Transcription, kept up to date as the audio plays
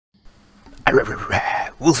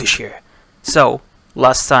Wolfish here. So,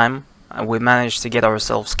 last time we managed to get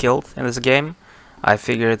ourselves killed in this game. I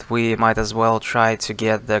figured we might as well try to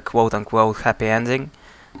get the quote-unquote happy ending.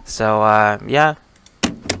 So, yeah.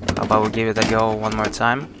 How about we give it a go one more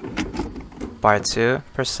time? Part 2,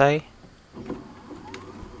 per se.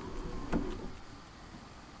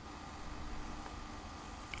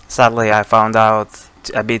 Sadly, I found out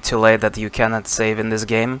a bit too late that you cannot save in this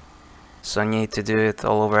game, so I need to do it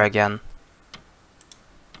all over again.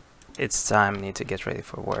 It's time, need to get ready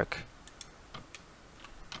for work.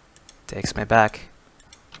 Takes me back.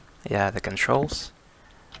 Yeah, the controls.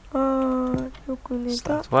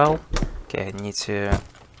 Start well. Okay, I need to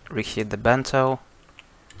reheat the bento.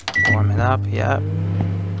 Warm it up, yeah.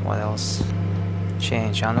 What else?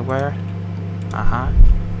 Change underwear.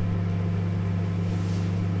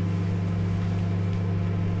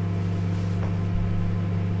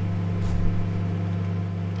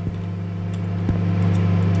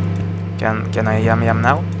 Can I yum yum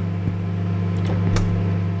now?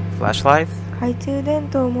 Flashlight? 懐中電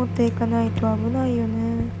灯を持っていかないと危ないよ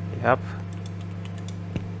ね。 Yep.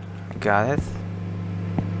 Got it.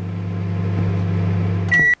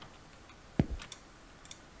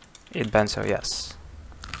 Eat bento, yes.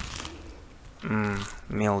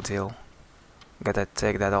 Meal deal. Gotta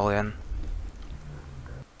take that all in.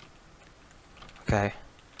 Okay.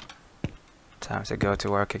 Time to go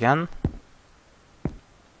to work again.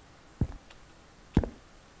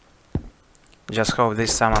 Just hope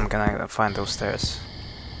this time I'm gonna find those stairs.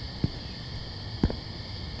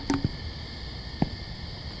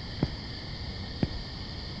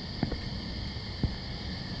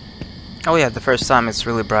 Oh yeah, the first time it's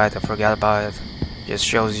really bright, I forgot about it. Just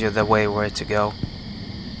shows you the way where to go.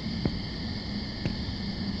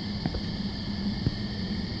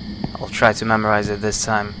 I'll try to memorize it this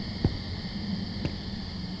time.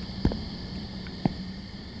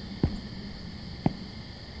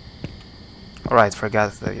 Alright,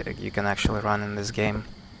 forgot that you can actually run in this game.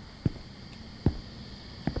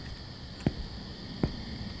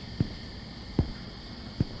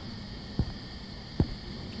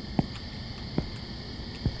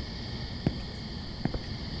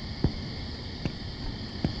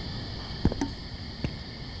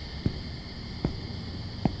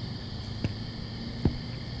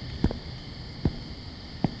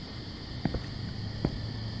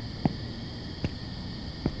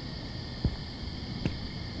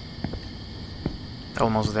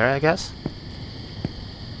 Almost there, I guess.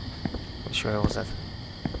 Which way was that?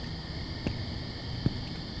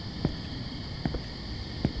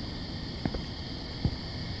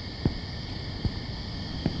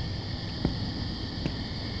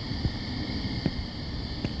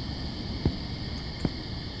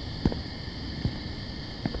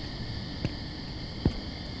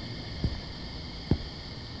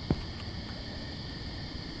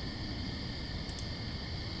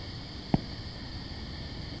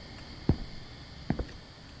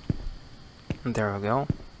 There we go.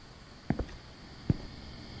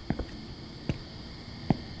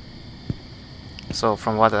 So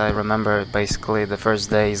from what I remember, basically the first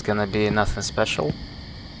day is gonna be nothing special.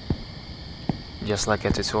 Just like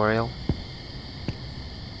a tutorial.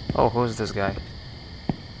 Oh, who's this guy?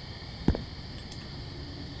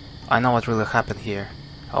 I know what really happened here.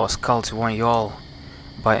 I was called to warn you all.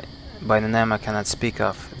 By the name I cannot speak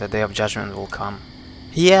of, the day of judgment will come.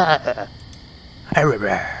 Yeah!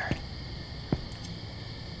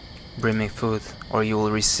 Bring me food, or you will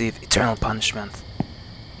receive eternal punishment.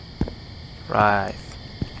 Right.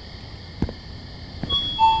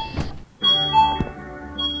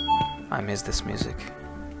 I miss this music.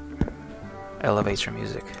 Elevator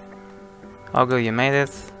music. Oh good, you made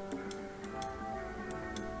it.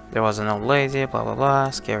 There was an old lady, blah blah blah,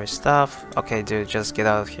 scary stuff. Okay dude, just get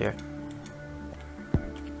out of here.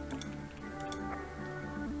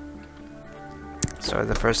 So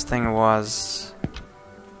the first thing was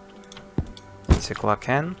to clock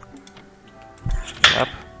in. Yep.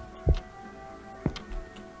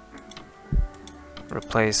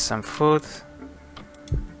 Replace some food.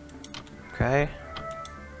 Okay.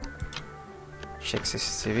 Check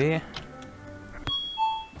CCTV.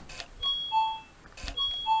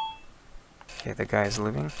 Okay, the guy is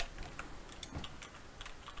leaving.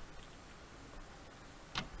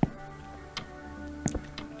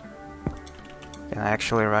 Can I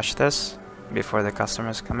actually rush this before the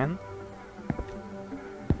customers come in?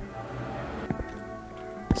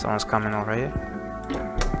 Someone's coming already.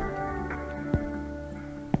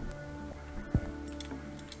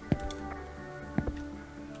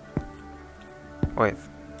 Wait.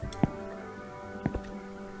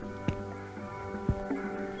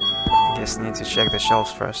 Guess need to check the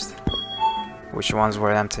shelves first. Which ones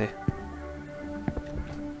were empty?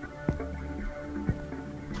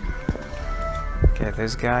 Okay,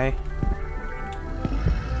 this guy.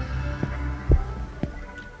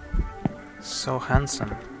 So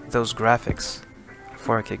handsome. Those graphics.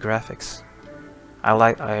 4K graphics. I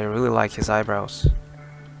really like his eyebrows.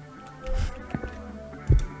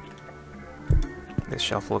 This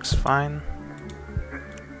shelf looks fine.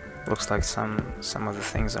 Looks like some of the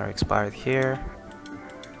things are expired here.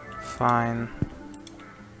 Fine.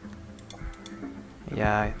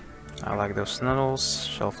 Yeah, I like those noodles.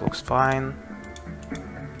 Shelf looks fine.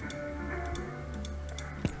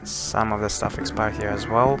 Some of the stuff expired here as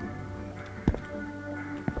well.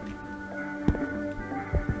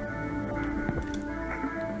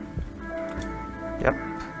 Yep,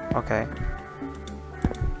 okay.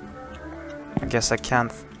 I guess I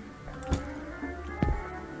can't.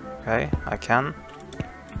 Okay, I can.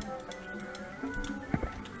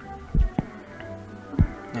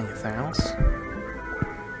 Anything else?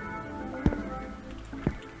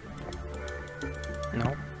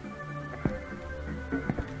 No.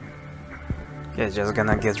 Okay, just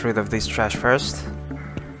gonna get rid of this trash first.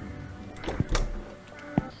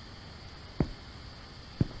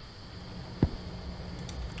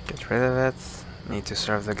 Get rid of it. Need to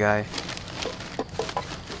serve the guy.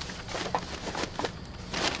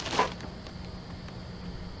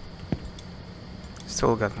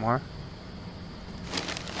 Still got more.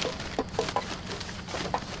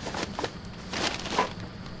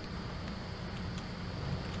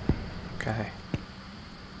 Okay.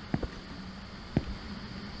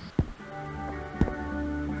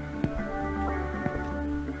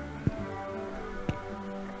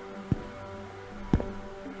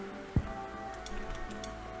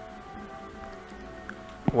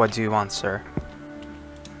 What do you want, sir?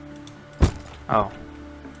 Oh.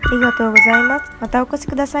 ありがとうございます。またお越し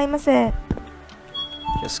くださいませ。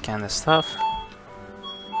 Just scan the stuff.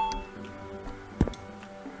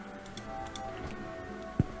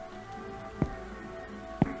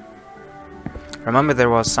 Remember there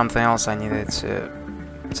was something else I needed to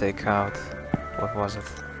take out. What was it?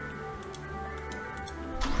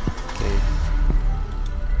 Okay.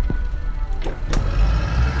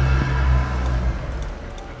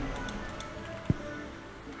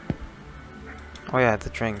 Oh yeah, the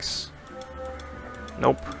drinks.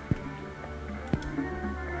 Nope.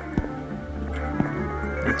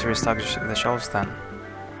 Need to restock the shelves then.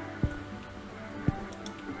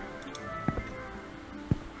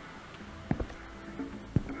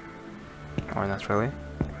 Or not really.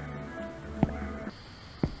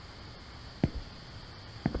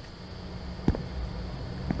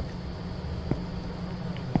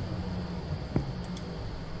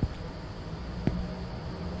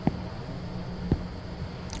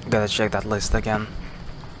 Gotta check that list again.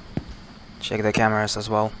 Check the cameras as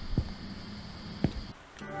well.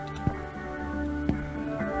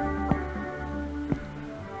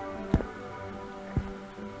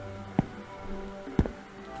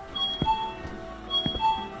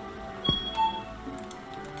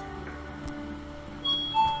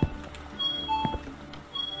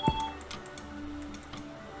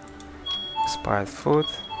 Expired food.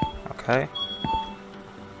 Okay.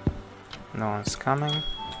 No one's coming.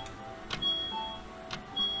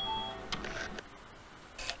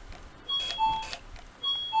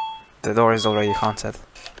 The door is already haunted.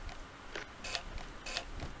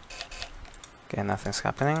 Okay, nothing's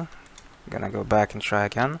happening. Gonna go back and try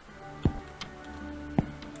again.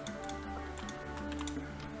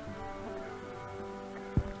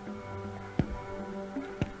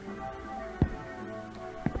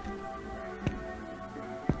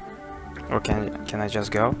 Or can I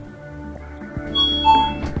just go?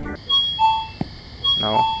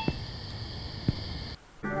 No.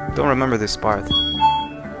 Don't remember this part.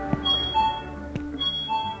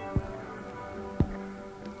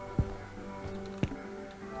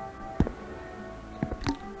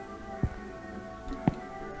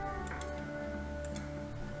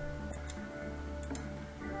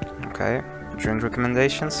 Okay, drink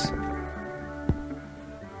recommendations.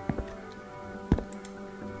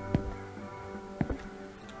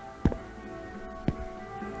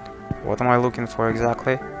 What am I looking for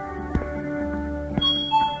exactly?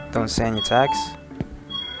 Don't see any tags.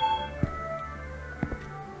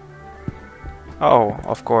 Oh,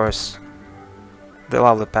 of course. The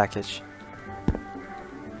lovely package.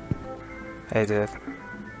 Hey dude.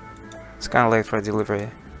 It's kinda late for delivery.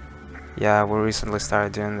 Yeah, we recently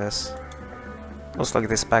started doing this. Looks like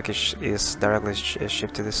this package is directly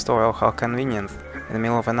shipped to the store. Oh, how convenient. In the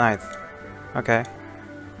middle of the night. Okay.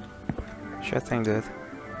 Sure thing, dude.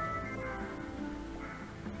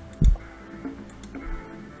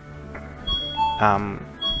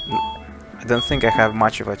 I don't think I have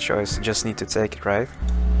much of a choice, just need to take it, right?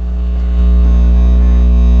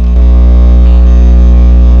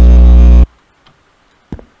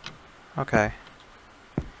 Okay.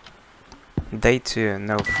 Day 2,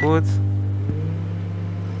 no food,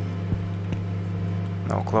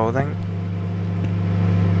 no clothing.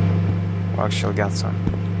 We actually got some.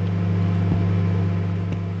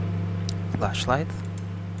 Flashlight.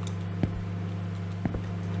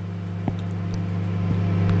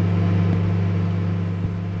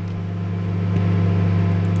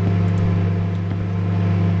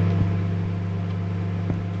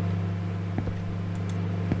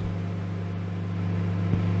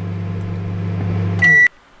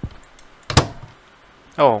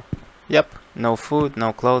 Oh, yep, no food,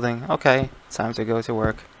 no clothing. Okay, time to go to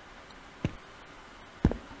work.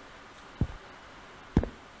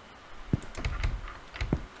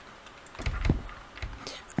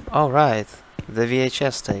 Alright, the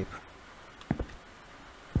VHS tape.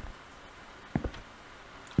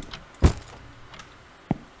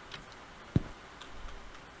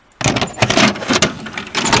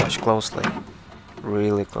 Watch closely,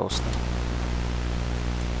 really closely.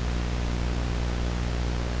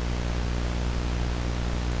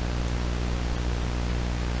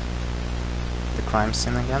 The crime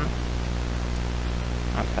scene again.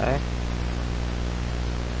 Okay.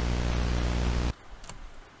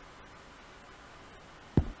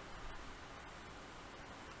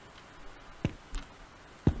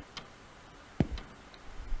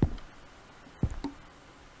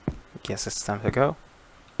 Guess it's time to go.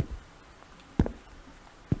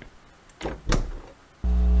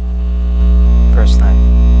 First night.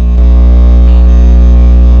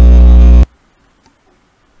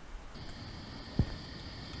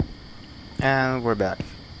 And we're back.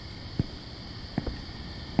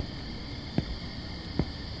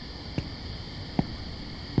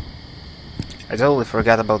 I totally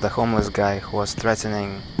forgot about the homeless guy who was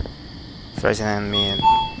threatening me, and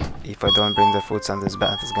if I don't bring the food, something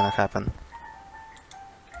bad is gonna happen.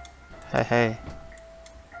 Hey.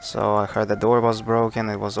 So I heard the door was broken,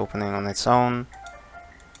 it was opening on its own.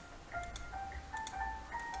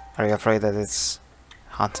 Are you afraid that it's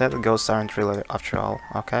haunted? Ghosts aren't real after all.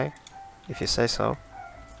 Okay, if you say so.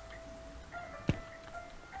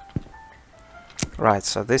 Right,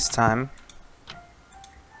 so this time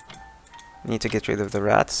need to get rid of the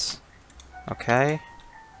rats. Okay.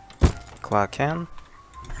 Clock in.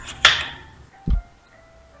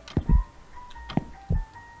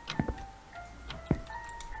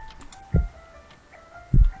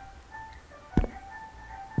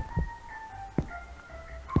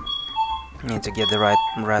 Need to get the right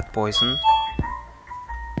rat poison.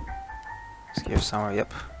 Let's give somewhere,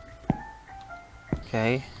 yep.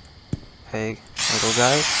 Okay. Hey, little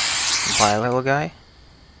guy. Bye, little guy.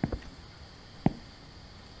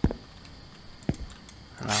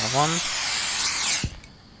 Another one.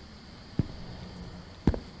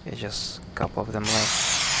 Okay, just a couple of them left.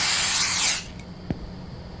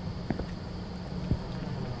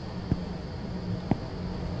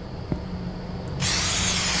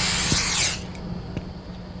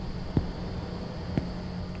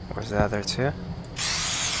 Where's the other two?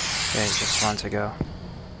 Okay, just one to go.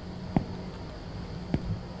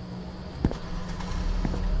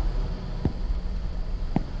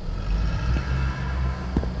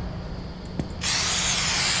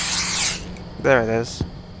 There it is.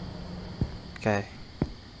 Okay.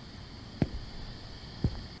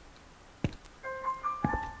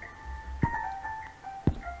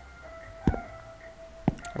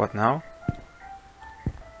 What now?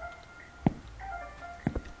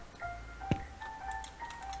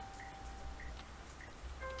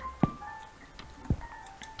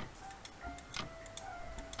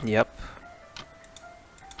 Yep.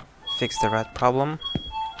 Fix the rat problem.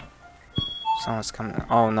 Someone's coming.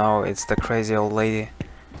 Oh no, it's the crazy old lady.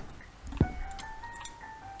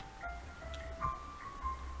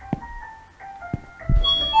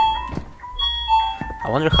 I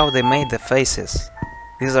wonder how they made the faces.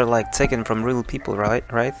 These are like taken from real people, right?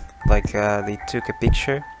 Like they took a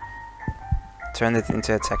picture, turned it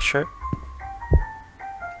into a texture.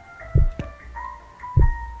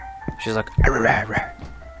 She's like, rah, rah, rah,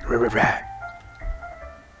 rah, rah.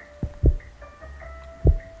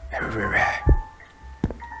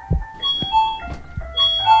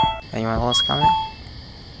 Anyone else coming?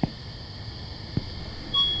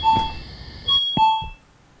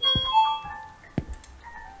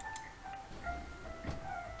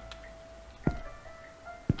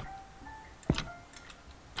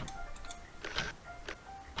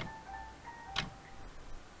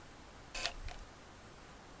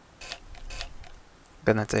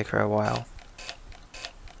 gonna take her a while.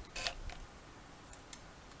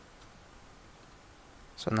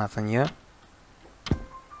 So nothing new.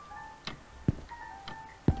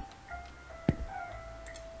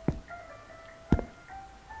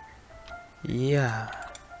 Yeah.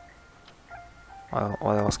 Well,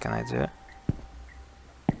 what else can I do?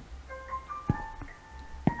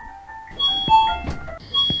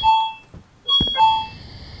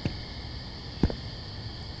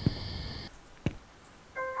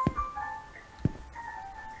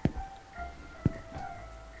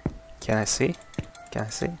 Can I see? Can I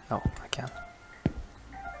see? No, I can't.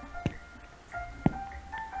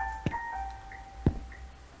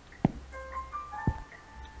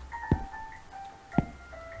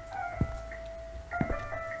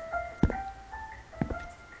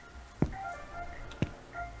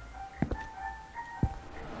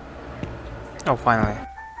 Oh, finally.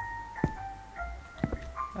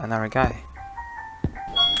 Another guy.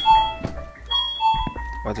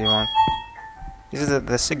 What do you want? This is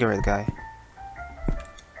the cigarette guy.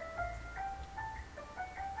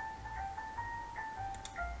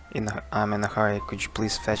 I'm in a hurry. Could you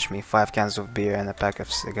please fetch me 5 cans of beer and a pack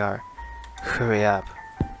of cigar? Hurry up.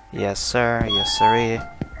 Yes, sir. Yes, sirree.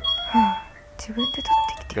 自分で取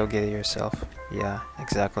ってきて。 Go get it yourself. Yeah,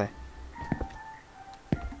 exactly.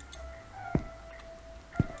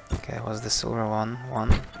 Okay, what's the silver one?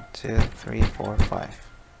 1, 2, 3, 4,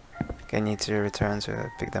 5. Okay, I need to return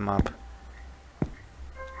to pick them up.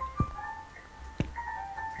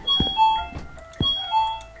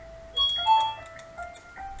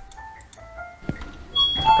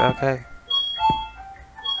 Okay.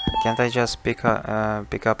 Can't I just pick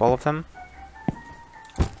up all of them?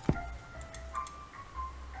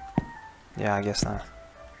 Yeah, I guess not.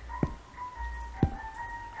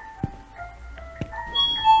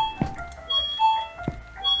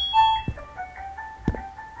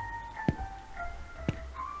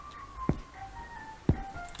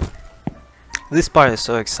 This part is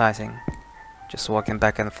so exciting. Just walking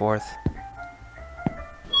back and forth.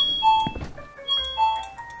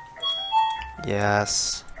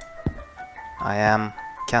 Yes, I am.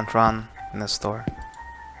 Can't run in the store.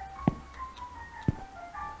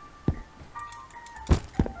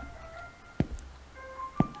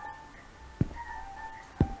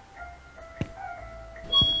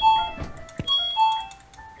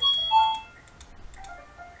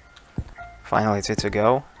 Finally, 2 to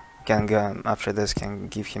go. Can go after this. Can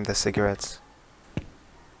give him the cigarettes.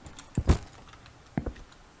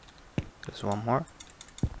 There's one more.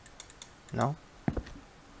 No?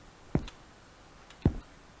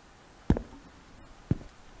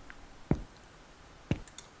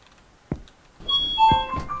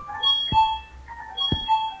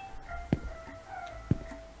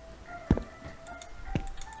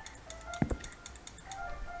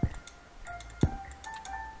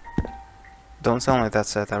 Don't tell me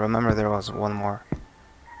that's it. I remember there was one more.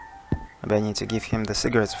 Maybe I need to give him the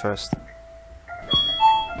cigarettes first.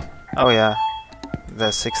 Oh yeah. The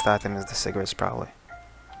 6th item is the cigarettes, probably.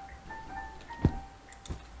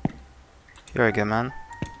 Here we go, man.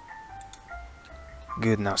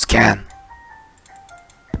 Good, now scan!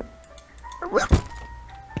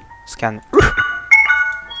 Scan.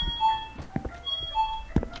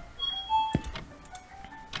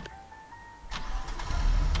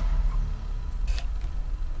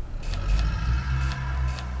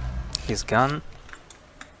 He's gone.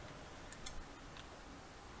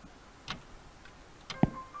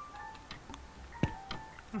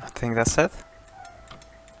 I think that's it.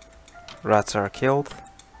 Rats are killed.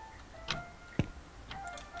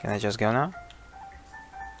 Can I just go now?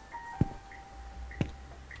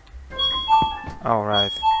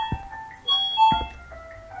 Alright.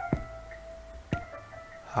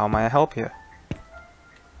 How may I help you?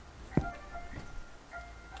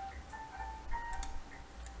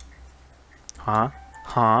 Huh?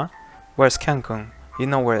 Huh? Where's Cancun? You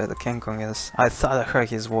know where the Cancun is. I thought I heard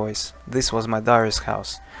his voice. This was my daughter's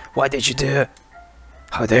house. What did you do?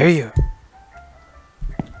 How dare you?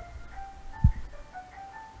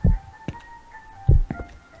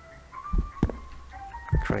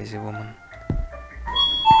 Crazy woman.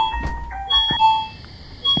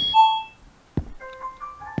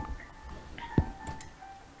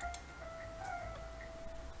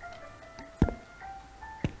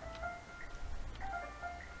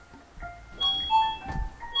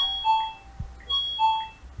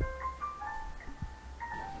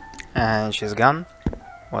 And she's gone.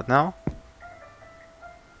 What now?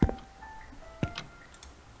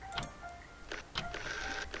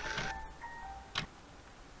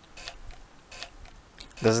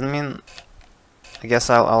 Doesn't mean I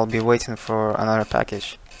guess I'll be waiting for another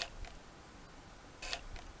package.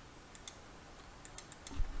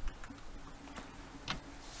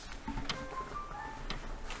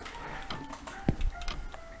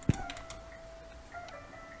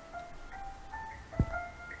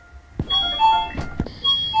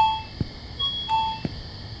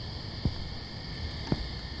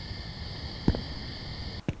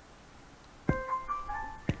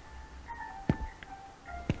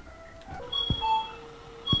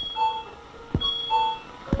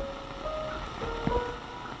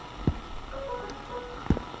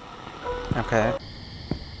 Okay.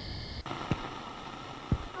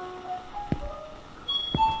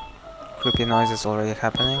 Creepy noise is already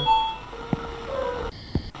happening.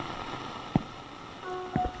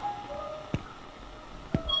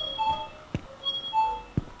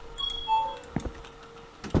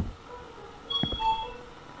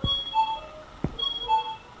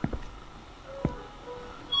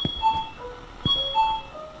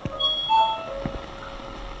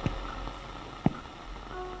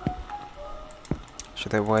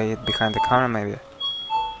 Should I wait behind the counter maybe?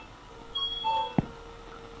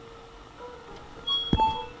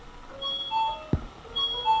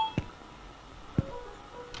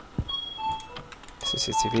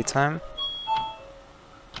 CCTV time.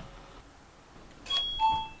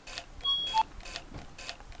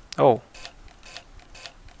 Oh.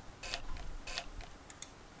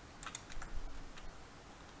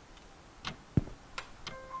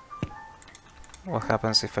 What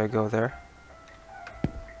happens if I go there?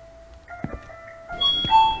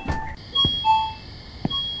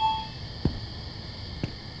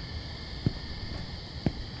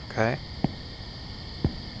 Okay.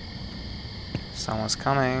 Someone's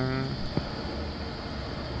coming.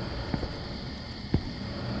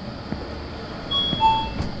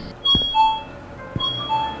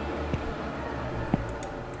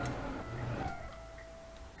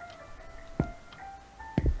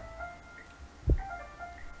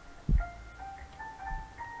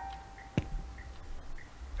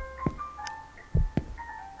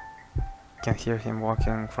 Can hear him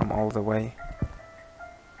walking from all the way.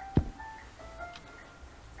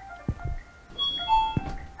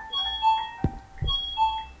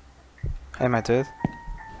 Hey, my dude.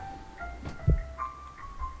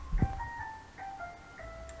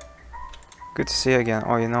 Good to see you again.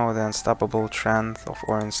 Oh, you know the unstoppable trend of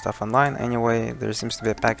ordering stuff online. Anyway, there seems to be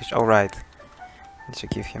a package. Oh, right. Need to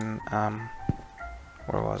give him,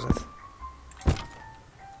 where was it?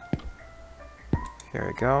 Here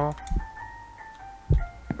we go.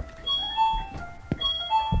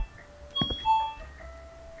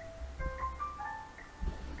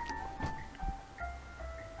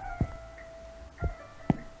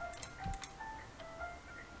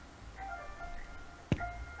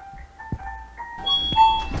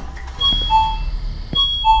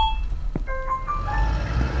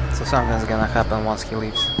 So something's gonna happen once he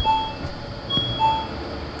leaves,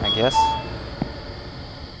 I guess.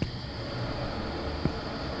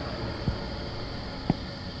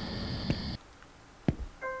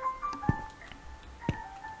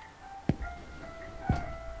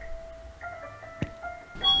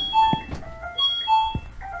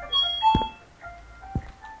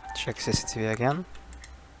 Check CCTV again.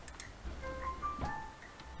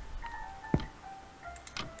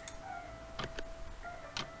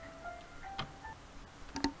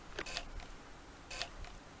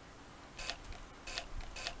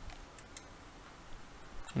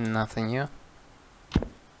 Nothing new.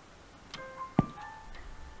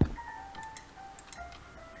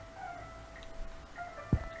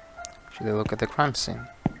 Should I look at the crime scene?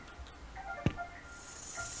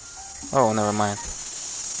 Oh, never mind.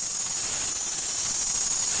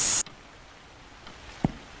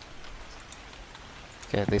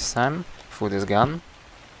 Okay, this time food is gone,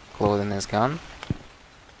 clothing is gone.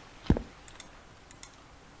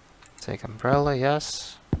 Take umbrella,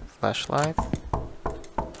 yes. Flashlight.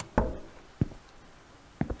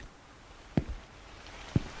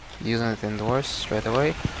 Using it indoors straight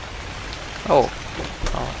away. Oh,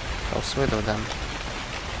 how sweet of them.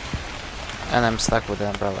 And I'm stuck with the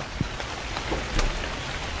umbrella.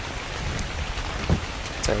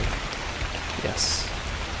 Take. Yes.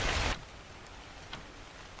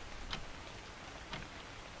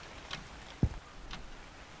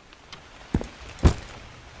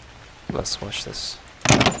 Let's watch this.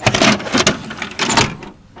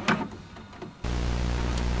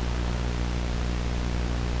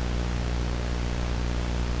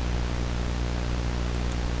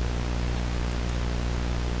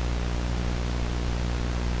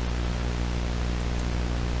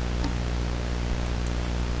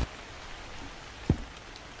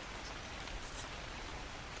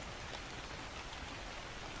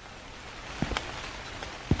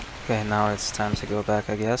 Okay, now it's time to go back,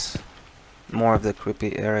 I guess. More of the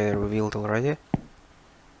creepy area revealed already.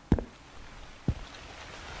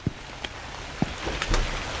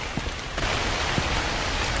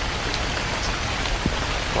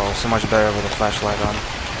 Oh, so much better with a flashlight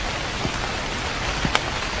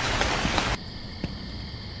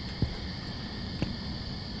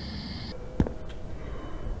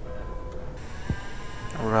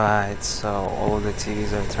on. Right, so all of the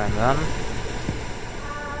TVs are turned on.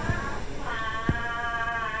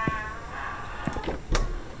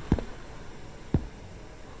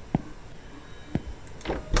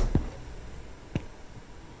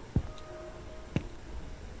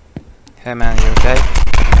 Hey man, you okay?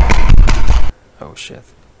 Oh shit.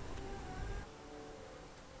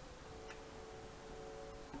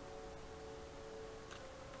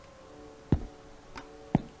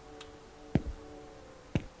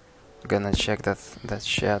 Gonna check that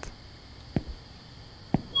shed.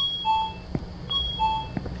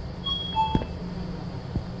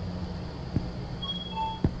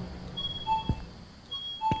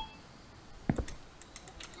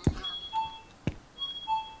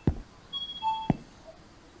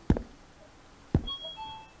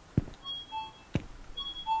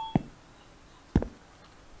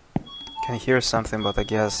 Can hear something, but I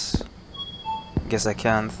guess I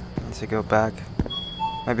can't. Need to go back.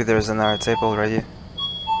 Maybe there's another tape already.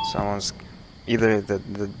 Someone's either the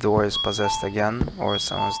door is possessed again or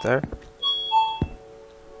someone's there.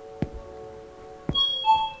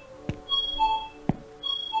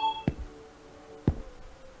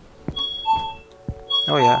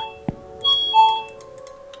 Oh yeah.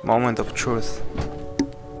 Moment of truth.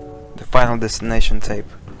 The final destination tape.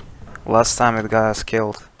 Last time it got us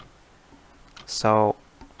killed. So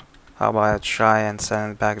how about I try and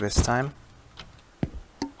send it back this time?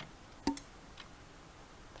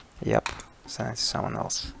 Yep, send it to someone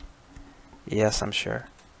else. Yes, I'm sure.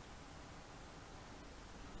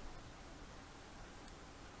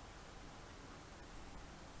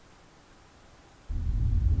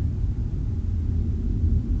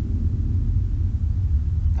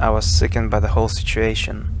 I was sickened by the whole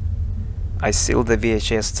situation. I sealed the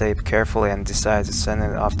VHS tape carefully and decided to send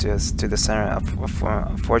it off to the center.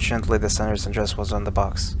 Fortunately, the sender's address was on the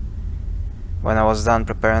box. When I was done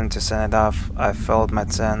preparing to send it off, I felt my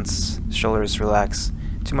tense shoulders relax.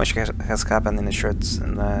 Too much has happened in a short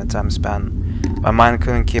time span. My mind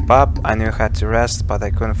couldn't keep up. I knew I had to rest, but I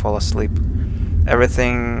couldn't fall asleep.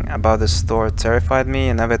 Everything about the store terrified me.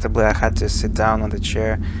 Inevitably, I had to sit down on the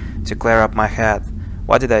chair to clear up my head.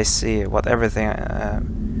 What did I see? Was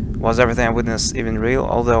everything I witnessed even real?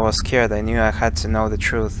 Although I was scared, I knew I had to know the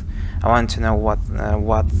truth. I wanted to know what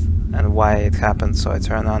and why it happened, so I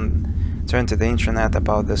turned to the internet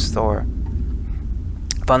about the store.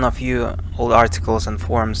 Found a few old articles and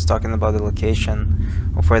forums talking about the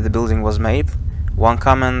location of where the building was made. One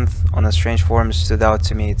comment on a strange forum stood out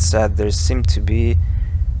to me. It said there seemed to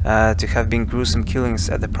have been gruesome killings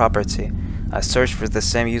at the property. I searched for the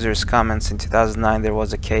same user's comments. In 2009 there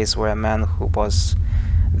was a case where a man who was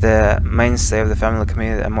the mainstay of the family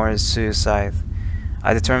committed a murder suicide.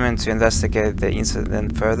 I determined to investigate the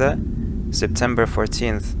incident further. September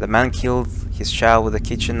 14th, the man killed his child with a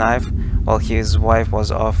kitchen knife while his wife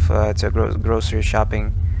was off to grocery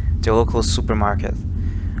shopping to a local supermarket.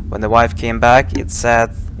 When the wife came back, it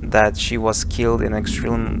said that she was killed in an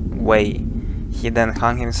extreme way. He then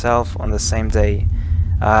hung himself on the same day.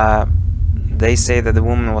 They say that the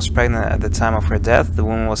woman was pregnant at the time of her death. The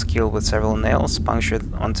woman was killed with several nails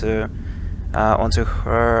punctured onto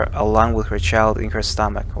her along with her child in her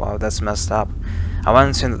stomach. Wow, that's messed up. I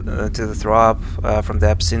wanted to throw up from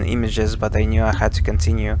the obscene images, but I knew I had to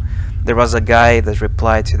continue. There was a guy that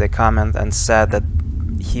replied to the comment and said that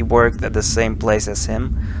he worked at the same place as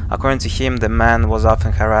him. According to him, the man was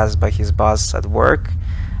often harassed by his boss at work,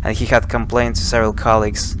 and he had complained to several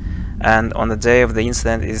colleagues. And on the day of the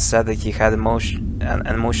incident, it is said that he had an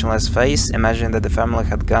emotionless face. Imagining that the family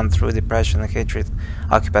had gone through depression and hatred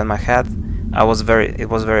occupied my head. It was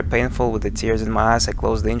very painful. With the tears in my eyes, I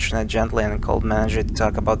closed the internet gently and called manager to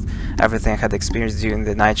talk about everything I had experienced during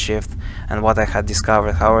the night shift and what I had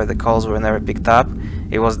discovered. However, the calls were never picked up.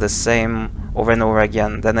 It was the same over and over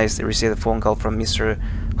again. Then I received a phone call from Mr.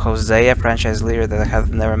 Jose, a franchise leader that I had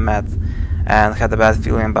never met, and had a bad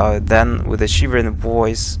feeling about it. Then, with a shivering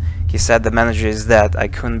voice, he said the manager is dead. I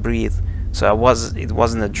couldn't breathe, so it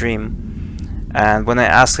wasn't a dream. And when I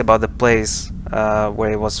asked about the place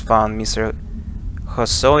where it was found, Mr.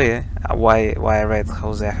 Jose, why I read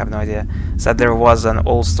Jose, I have no idea, said there was an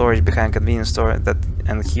old storage behind a convenience store that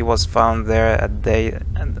and he was found there at the day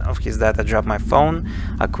of his death. I dropped my phone.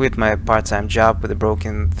 I quit my part-time job with a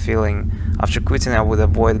broken feeling. After quitting, I would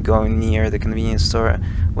avoid going near the convenience store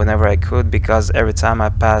whenever I could, because every time I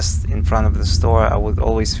passed in front of the store, I would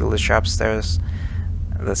always feel the sharp stares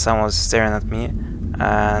that someone was staring at me,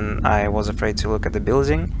 and I was afraid to look at the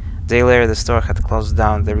building. A day later, the store had closed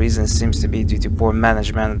down. The reason seems to be due to poor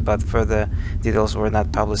management, but further details were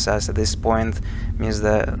not publicized. At this point, means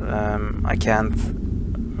that I can't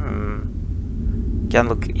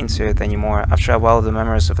look into it anymore. After a while, the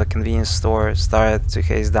memories of the convenience store started to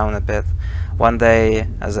haze down a bit. One day,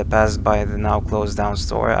 as I passed by the now closed down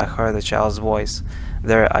store, I heard a child's voice.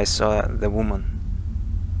 There I saw the woman.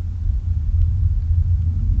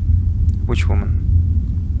 Which woman?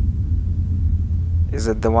 Is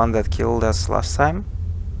it the one that killed us last time?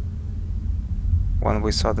 When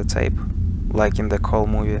we saw the tape? Like in the Call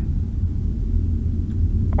movie?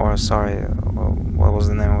 Or, sorry, what was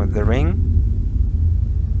the name of it? The Ring?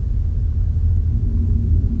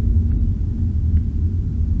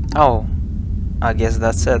 Oh, I guess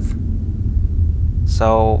that's it.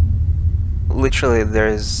 So, literally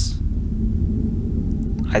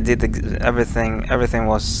I did everything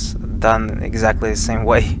was done exactly the same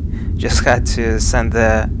way. Just had to send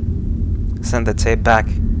the tape back.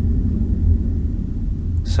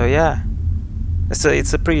 So yeah,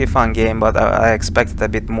 it's a pretty fun game, but I expected a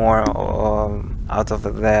bit more out of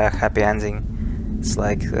the happy ending. It's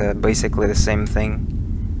like basically the same thing,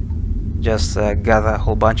 just got a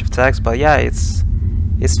whole bunch of text. But yeah, it's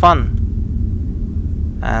fun,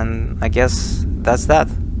 and I guess that's that.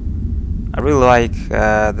 I really like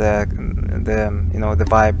the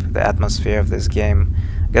vibe, the atmosphere of this game.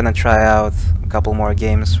 Gonna try out a couple more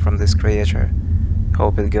games from this creator.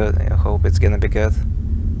 Hope it's gonna be good.